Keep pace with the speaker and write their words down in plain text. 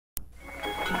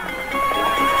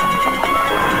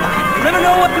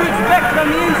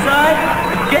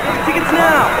inside? Get your tickets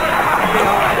now!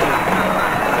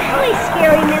 Really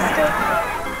scary, mister.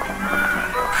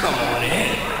 Come on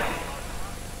in.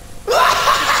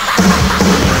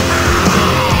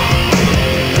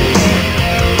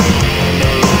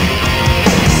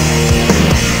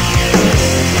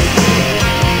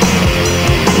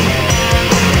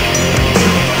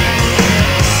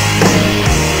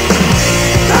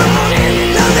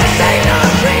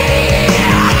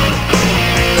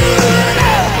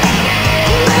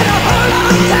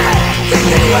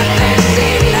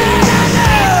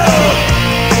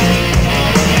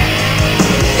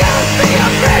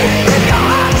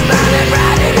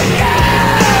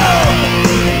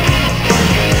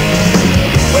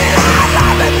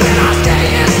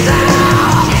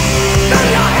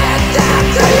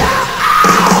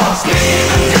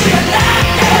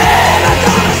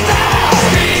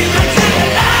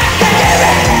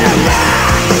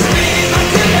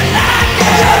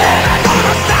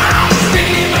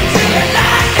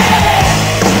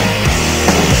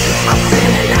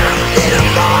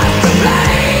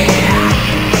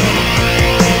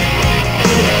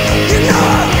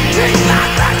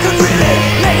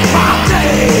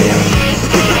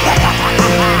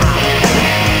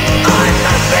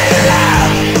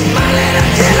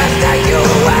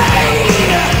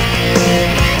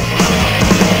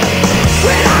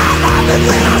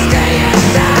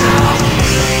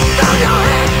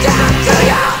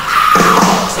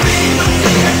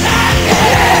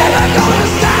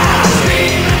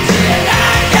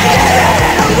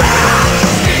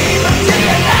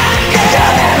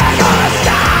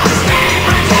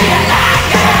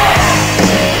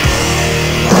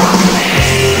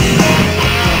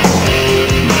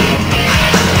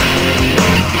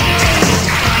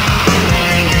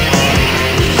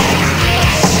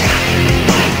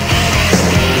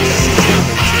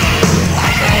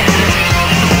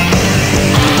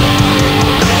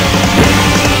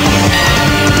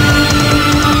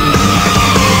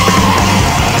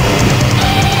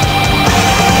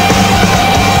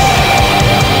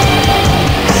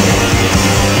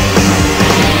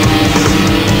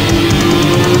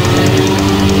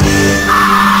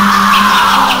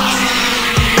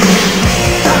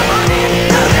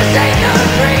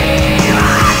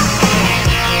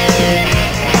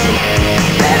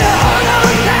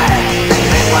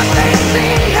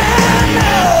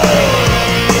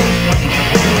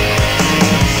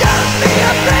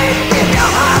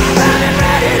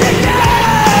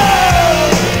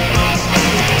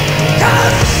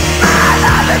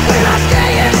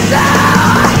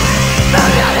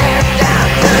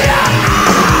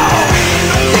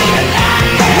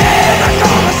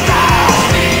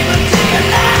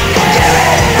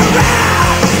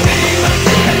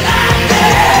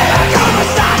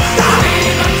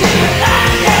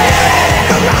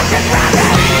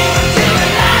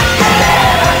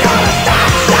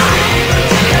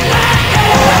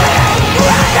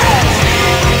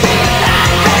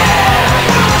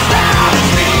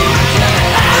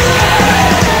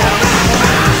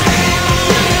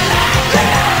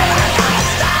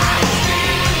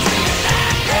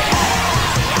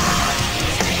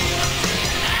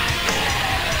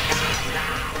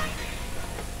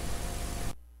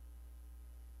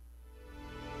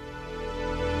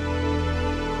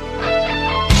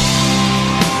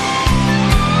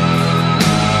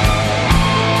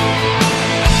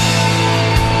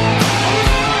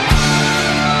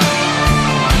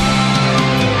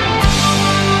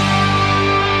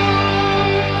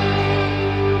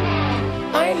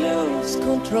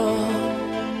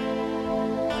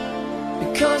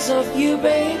 because of you,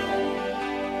 babe.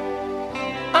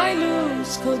 I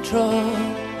lose control.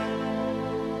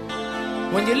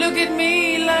 When you look at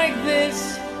me like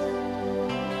this,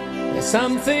 there's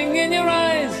something in your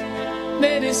eyes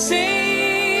that is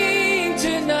saying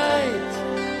tonight,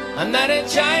 I'm not a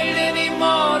child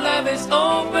anymore. Life has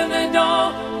opened the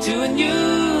door to a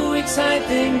new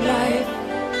exciting life.